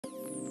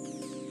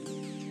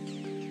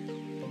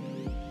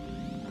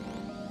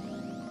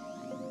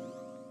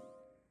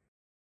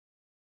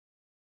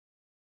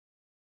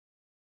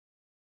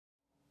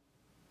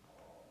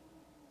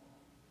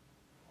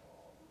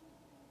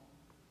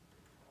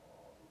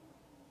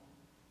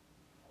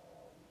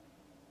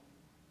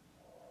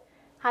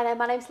Hi there,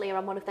 my name's Leah.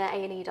 I'm one of their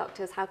A&E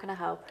doctors. How can I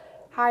help?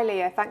 Hi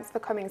Leah, thanks for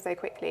coming so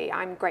quickly.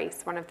 I'm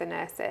Grace, one of the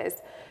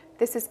nurses.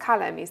 This is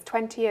Callum. He's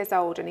 20 years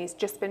old and he's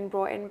just been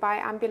brought in by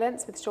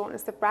ambulance with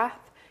shortness of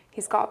breath.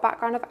 He's got a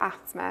background of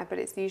asthma, but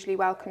it's usually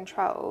well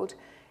controlled.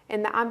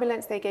 In the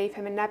ambulance they gave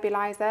him a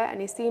nebulizer and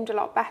he seemed a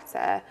lot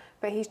better,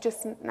 but he's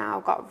just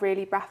now got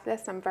really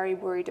breathless. I'm very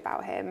worried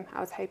about him.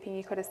 I was hoping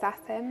you could assess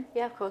him.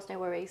 Yeah, of course, no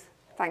worries.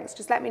 Thanks,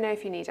 just let me know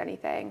if you need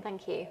anything.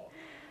 Thank you.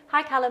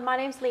 Hi Callum, my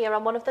name's Leah.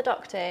 I'm one of the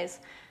doctors.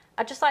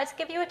 I'd just like to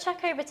give you a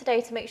check over today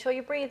to make sure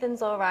your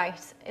breathing's all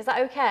right. Is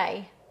that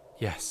okay?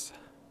 Yes.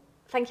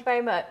 Thank you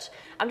very much.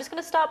 I'm just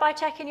going to start by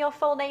checking your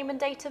full name and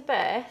date of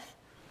birth.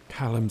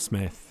 Callum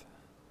Smith,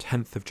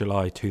 10th of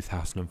July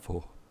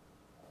 2004.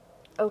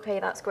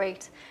 Okay, that's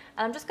great.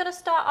 And I'm just going to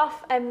start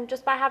off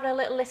just by having a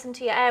little listen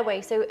to your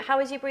airway. So how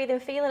is your breathing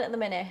feeling at the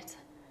minute?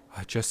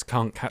 I just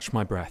can't catch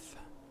my breath.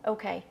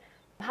 Okay.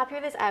 I'm happy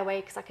with his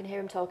airway because I can hear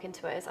him talking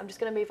to us. I'm just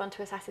going to move on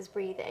to assess his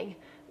breathing.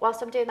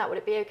 Whilst I'm doing that, would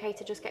it be okay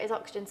to just get his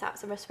oxygen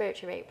sats and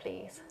respiratory rate,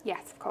 please?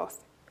 Yes, of course.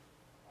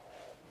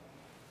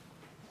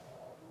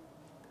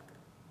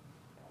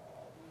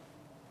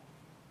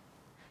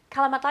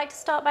 Callum, I'd like to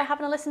start by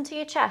having a listen to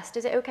your chest.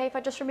 Is it okay if I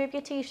just remove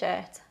your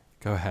t-shirt?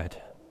 Go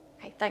ahead.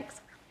 Okay,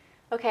 thanks.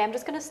 Okay, I'm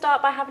just going to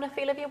start by having a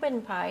feel of your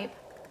windpipe.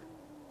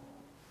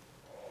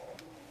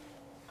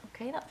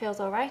 Okay, that feels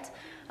all right.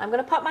 I'm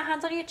going to pop my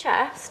hands on your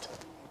chest.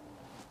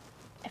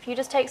 If you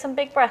just take some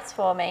big breaths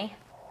for me.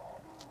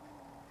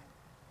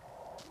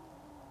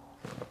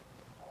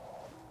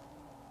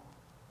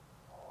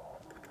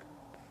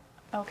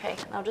 Okay,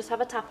 now just have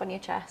a tap on your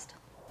chest.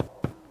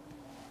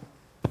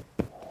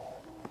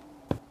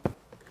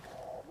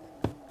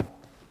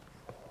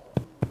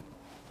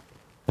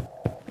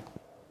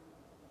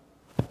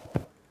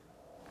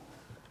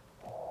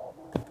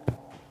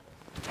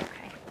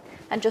 Okay,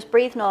 and just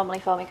breathe normally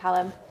for me,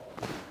 Callum.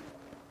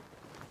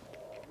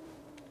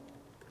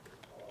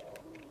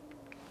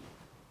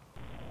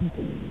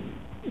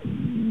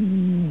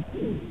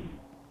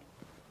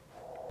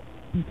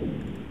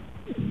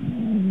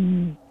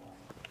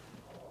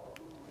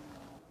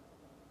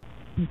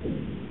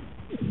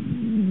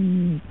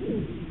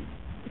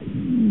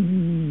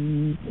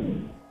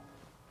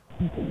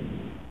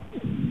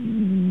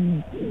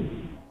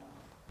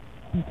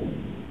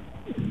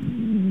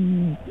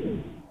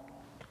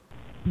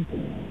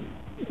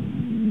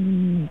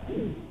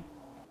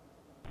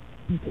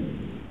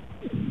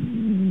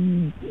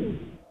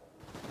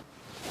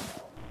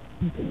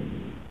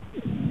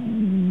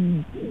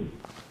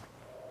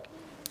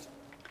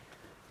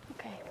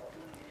 Okay.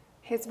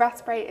 His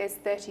rest rate is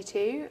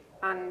 32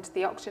 and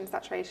the oxygen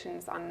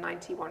saturation's on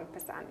 91%.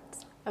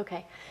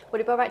 Okay.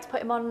 Would it be all right to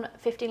put him on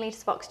 15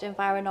 litres of oxygen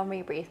via a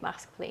non-rebreathe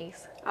mask,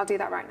 please? I'll do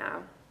that right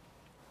now.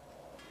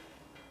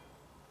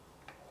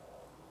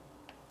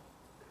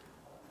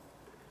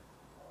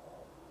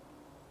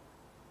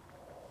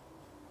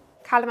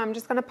 Callum, I'm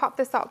just going to pop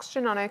this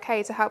oxygen on,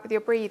 okay, to help with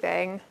your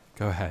breathing.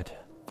 Go ahead.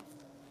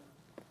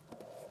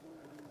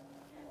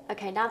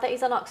 Okay, now that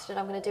he's on oxygen,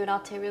 I'm going to do an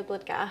arterial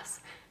blood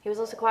gas. He was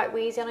also quite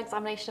wheezy on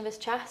examination of his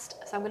chest,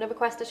 so I'm going to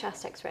request a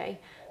chest x-ray.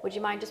 Would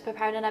you mind just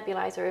preparing a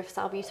nebulizer of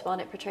salbutamol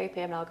and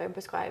ipratropium and I'll go and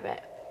prescribe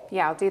it?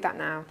 Yeah, I'll do that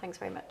now. Thanks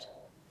very much.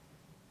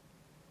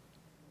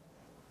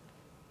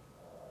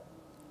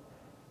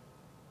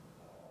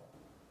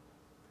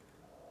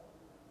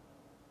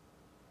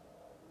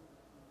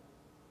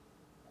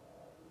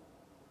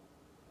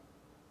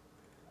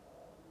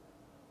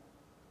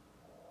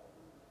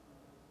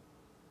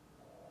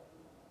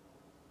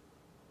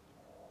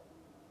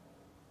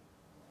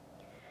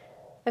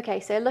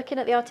 Okay, so looking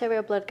at the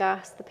arterial blood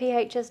gas, the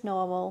pH is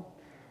normal,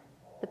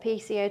 the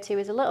PCO2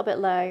 is a little bit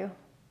low,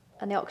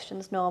 and the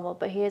oxygen's normal,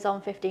 but he is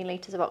on 15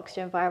 litres of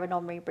oxygen via a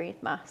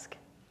non-rebreathe mask.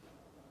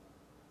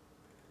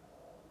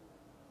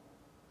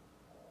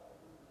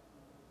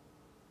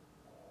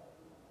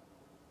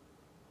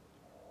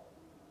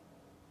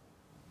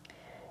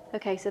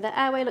 Okay, so the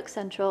airway looks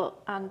central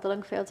and the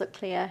lung fields look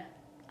clear.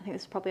 I think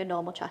this is probably a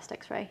normal chest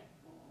x-ray.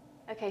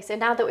 Okay, so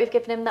now that we've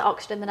given him the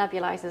oxygen and the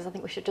nebulizers, I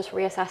think we should just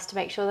reassess to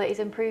make sure that he's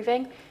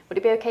improving. Would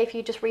it be okay if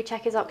you just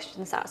recheck his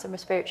oxygen stats and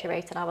respiratory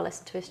rate and I will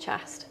listen to his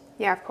chest?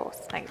 Yeah, of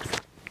course. Thanks.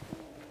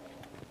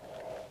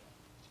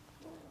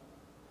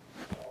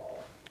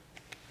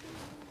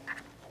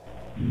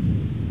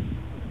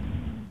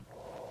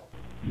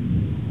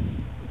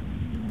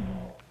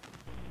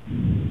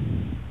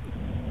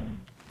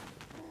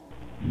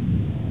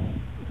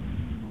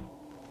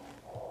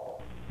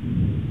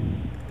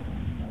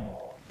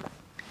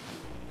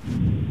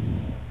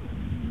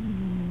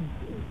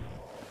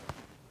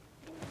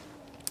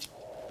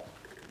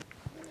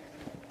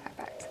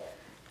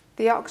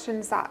 The oxygen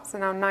sats are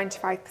now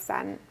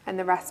 95% and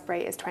the rest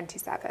rate is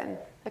 27.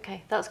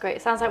 Okay, that's great.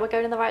 It sounds like we're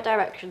going in the right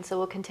direction, so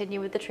we'll continue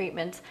with the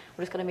treatment.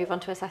 We're just going to move on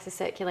to assess his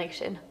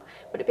circulation.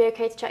 Would it be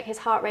okay to check his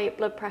heart rate,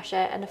 blood pressure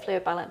and a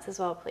fluid balance as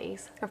well,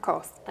 please? Of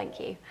course. Thank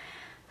you.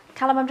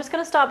 Callum, I'm just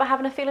going to start by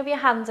having a feel of your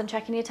hands and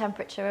checking your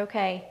temperature,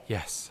 okay?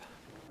 Yes.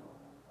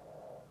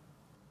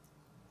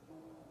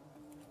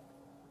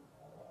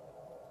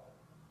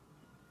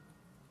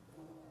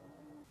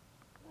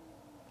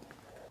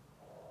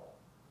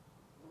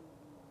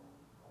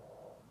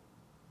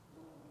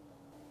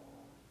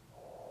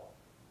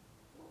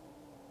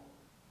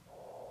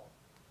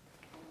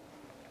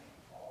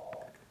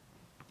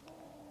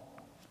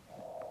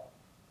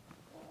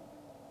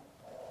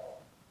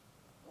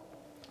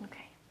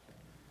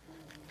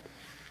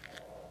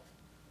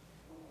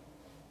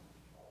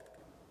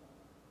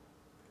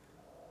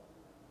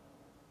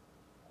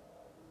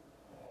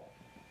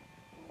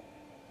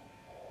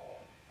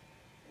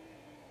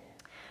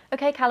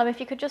 Okay, Callum, if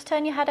you could just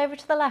turn your head over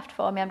to the left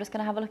for me, I'm just going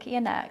to have a look at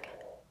your neck.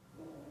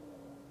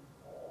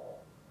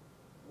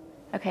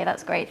 Okay,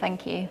 that's great,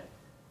 thank you.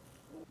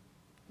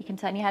 You can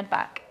turn your head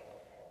back.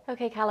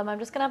 Okay, Callum, I'm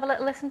just going to have a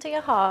little listen to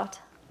your heart.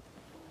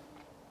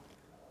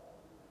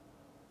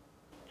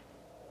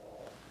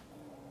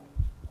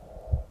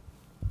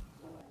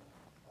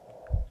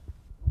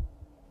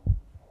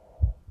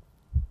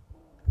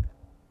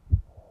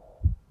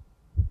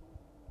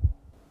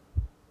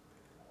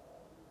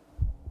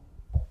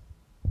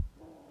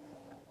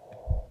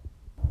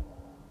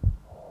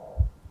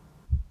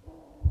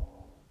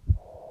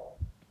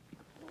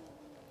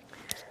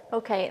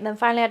 Okay, and then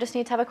finally I just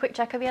need to have a quick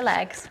check of your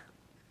legs.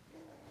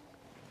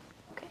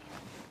 Okay.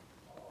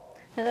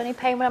 Is there any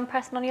pain when I'm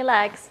pressing on your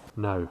legs?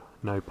 No,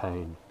 no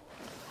pain.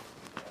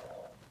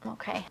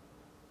 Okay.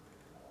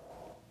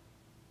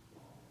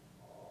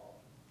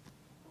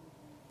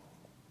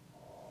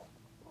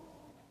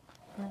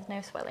 And there's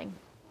no swelling.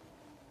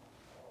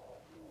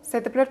 So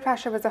the blood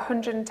pressure was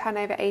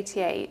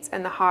 110/88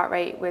 and the heart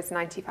rate was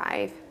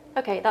 95.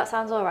 Okay, that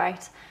sounds all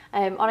right.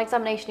 On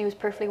examination, he was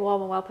peripherally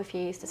warm and well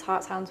perfused. His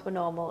heart sounds were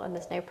normal and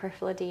there's no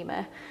peripheral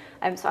edema.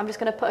 So I'm just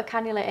going to put a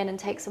cannula in and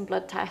take some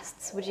blood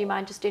tests. Would you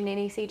mind just doing an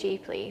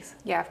ECG, please?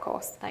 Yeah, of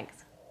course.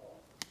 Thanks.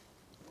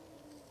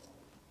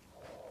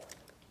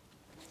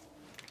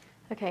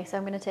 Okay, so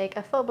I'm going to take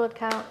a full blood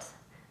count,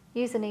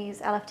 use the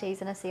knees, LFTs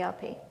and a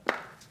CRP.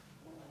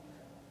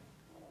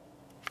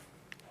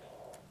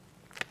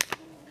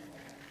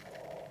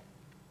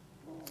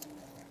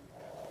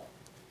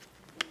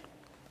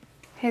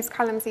 Here's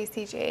Callum's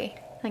ECG.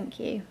 Thank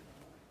you.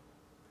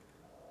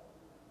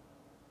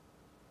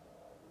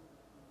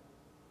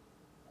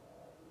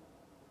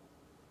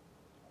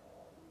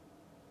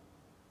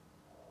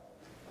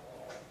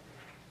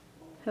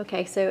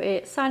 Okay, so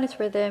it's sinus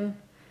rhythm,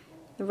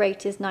 the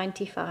rate is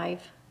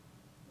 95.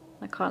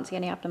 I can't see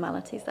any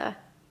abnormalities there.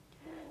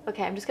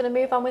 Okay, I'm just going to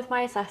move on with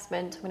my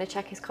assessment. I'm going to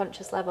check his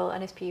conscious level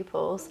and his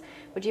pupils.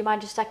 Would you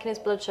mind just checking his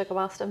blood sugar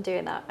whilst I'm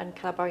doing that? And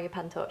can I borrow your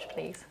pen torch,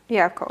 please?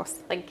 Yeah, of course.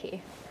 Thank you.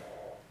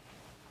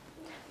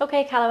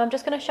 Okay, Callum, I'm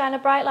just going to shine a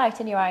bright light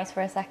in your eyes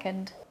for a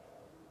second.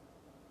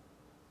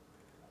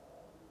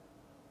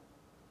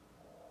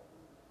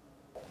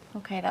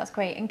 Okay, that's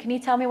great. And can you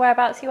tell me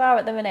whereabouts you are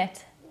at the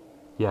minute?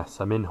 Yes,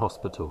 I'm in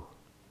hospital.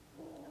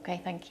 Okay,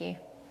 thank you.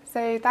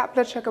 So that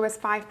blood sugar was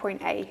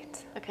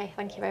 5.8. Okay,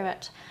 thank you very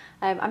much.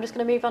 I'm just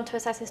going to move on to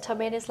assess his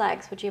tummy and his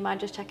legs. Would you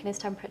mind just checking his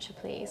temperature,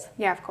 please?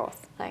 Yeah, of course.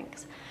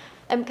 Thanks.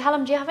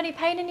 Callum, do you have any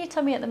pain in your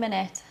tummy at the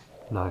minute?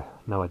 No,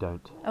 I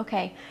don't.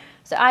 Okay,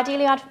 so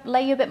ideally I'd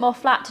lay you a bit more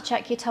flat to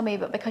check your tummy,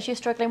 but because you're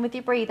struggling with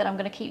your breathing, I'm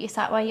going to keep you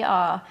sat where you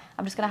are.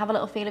 I'm just going to have a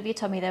little feel of your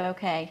tummy though,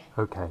 okay?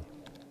 Okay.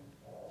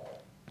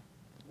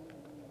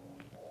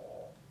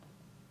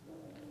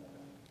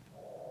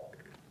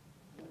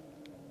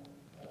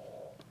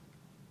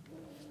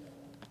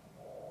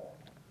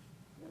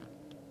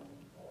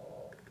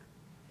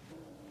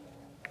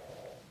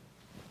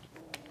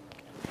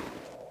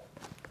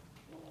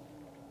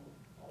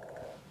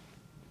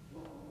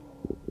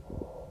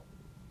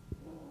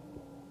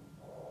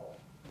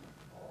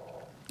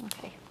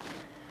 Okay.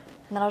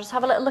 And then I'll just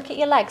have a little look at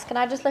your legs. Can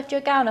I just lift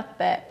your gown up a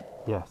bit?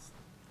 Yes.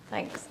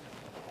 Thanks.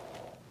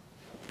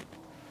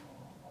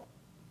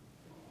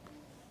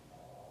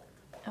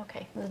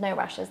 Okay, there's no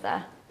rashes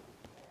there.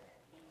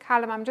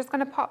 Callum, I'm just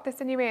going to pop this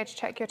in your ear to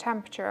check your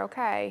temperature,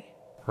 okay?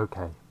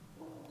 Okay.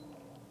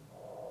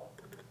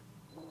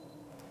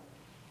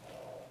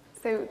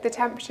 So the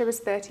temperature was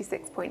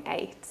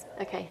 36.8.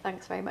 Okay,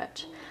 thanks very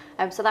much.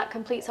 So that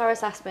completes our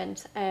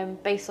assessment.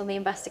 Based on the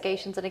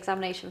investigations and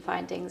examination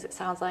findings, it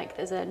sounds like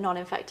there's a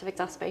non-infective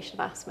exacerbation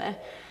of asthma.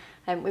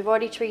 We've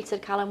already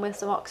treated Callum with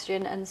some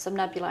oxygen and some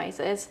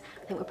nebulizers.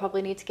 I think we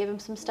probably need to give him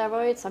some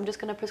steroids. So I'm just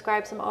going to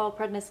prescribe some oral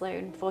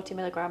prednisolone, 40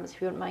 milligrams,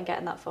 if you wouldn't mind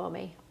getting that for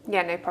me.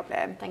 Yeah, no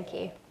problem. Thank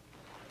you.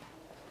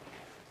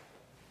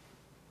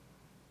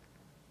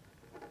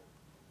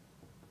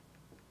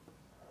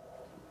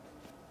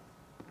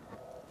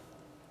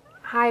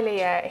 Hi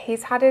Leah,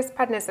 he's had his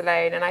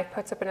prednisolone and I've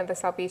put up another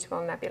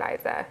salbutamol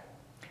nebulizer.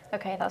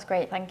 Okay, that's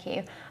great, thank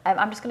you.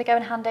 I'm just going to go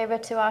and hand over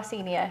to our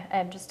senior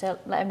just to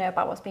let him know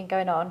about what's been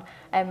going on.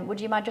 Would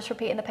you mind just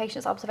repeating the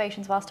patient's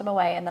observations whilst I'm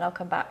away and then I'll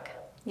come back?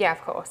 Yeah,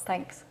 of course.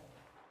 Thanks.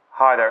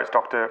 Hi there, it's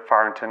Dr.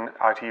 Farrington,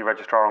 IT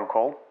Registrar on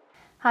call.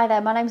 Hi there,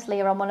 my name's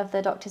Leah, I'm one of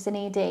the doctors in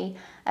ED.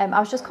 I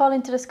was just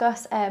calling to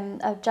discuss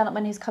a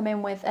gentleman who's come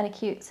in with an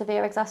acute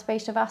severe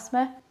exacerbation of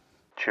asthma.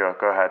 Sure,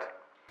 go ahead.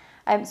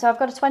 So I've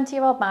got a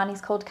 20-year-old man,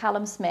 he's called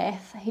Callum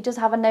Smith. He does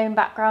have a known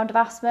background of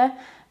asthma,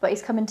 but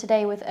he's come in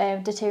today with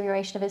a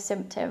deterioration of his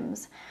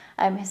symptoms.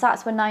 His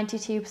sats were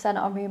 92%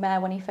 on room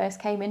air when he first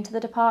came into the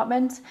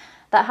department.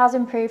 That has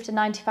improved to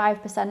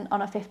 95%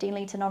 on a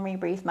 15-litre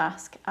non-rebreathe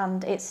mask,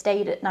 and it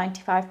stayed at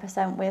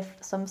 95% with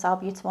some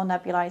salbutamol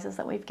nebulizers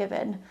that we've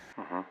given.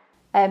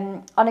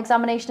 On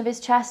examination of his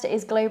chest, it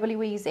is globally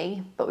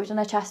wheezy, but we've done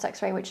a chest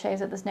x-ray which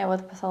shows that there's no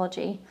other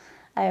pathology.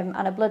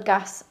 And a blood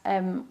gas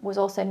was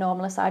also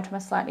normal aside from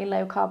a slightly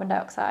low carbon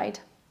dioxide.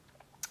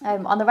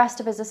 On the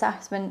rest of his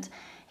assessment,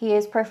 He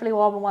is peripherally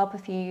warm and well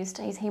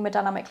perfused, he's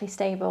hemodynamically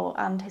stable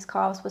and his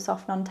calves were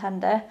soft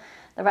non-tender.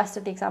 The rest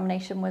of the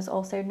examination was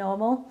also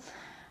normal.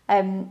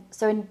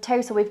 So in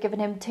total we've given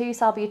him 2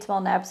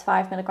 salbutamol nebs,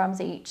 5 milligrams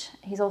each.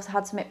 He's also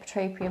had some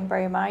ipratropium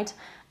bromide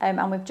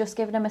and we've just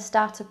given him a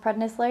stat of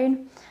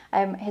prednisolone.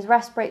 His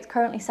rest rate's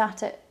currently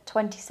sat at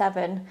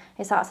 27,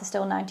 his sats are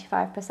still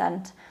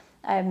 95%.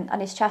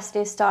 And his chest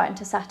is starting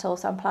to settle,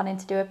 so I'm planning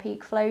to do a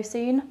peak flow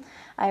soon.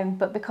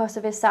 But because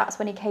of his sats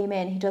when he came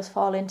in, he does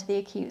fall into the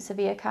acute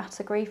severe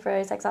category for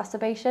his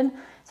exacerbation,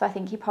 so I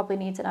think he probably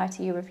needs an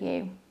ITU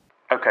review.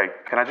 Okay,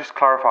 can I just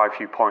clarify a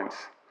few points?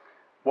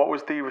 What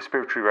was the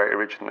respiratory rate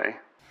originally?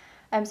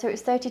 So it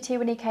was 32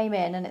 when he came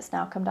in and it's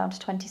now come down to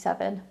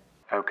 27.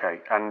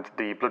 Okay, and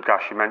the blood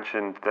gas, you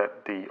mentioned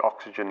that the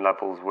oxygen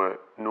levels were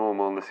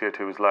normal and the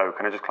CO2 was low.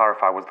 Can I just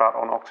clarify, was that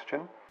on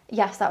oxygen?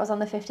 Yes, that was on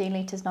the 15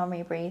 litres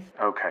non-rebreathe.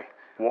 Okay.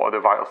 What are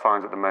the vital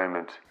signs at the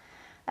moment?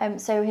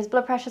 So his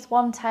blood pressure's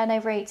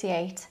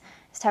 110/88,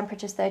 his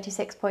temperature's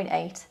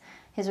 36.8,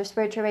 his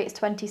respiratory rate's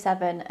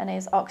 27 and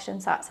his oxygen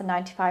sats are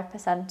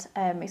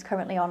 95%. He's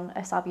currently on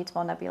a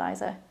salbutamol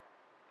nebulizer.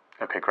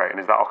 Okay, great. And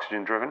is that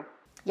oxygen driven?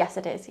 Yes,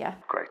 it is, yeah.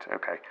 Great,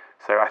 okay.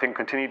 So I think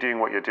continue doing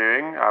what you're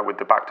doing with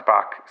the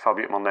back-to-back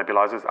salbutamol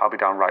nebulizers. I'll be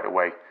down right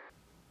away.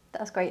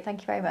 That's great,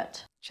 thank you very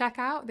much. Check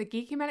out the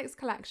UKMLA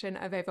collection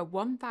of over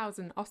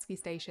 1,000 OSCE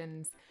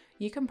stations.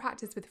 You can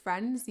practice with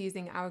friends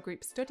using our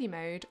group study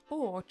mode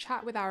or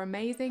chat with our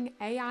amazing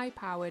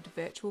AI-powered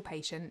virtual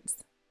patients.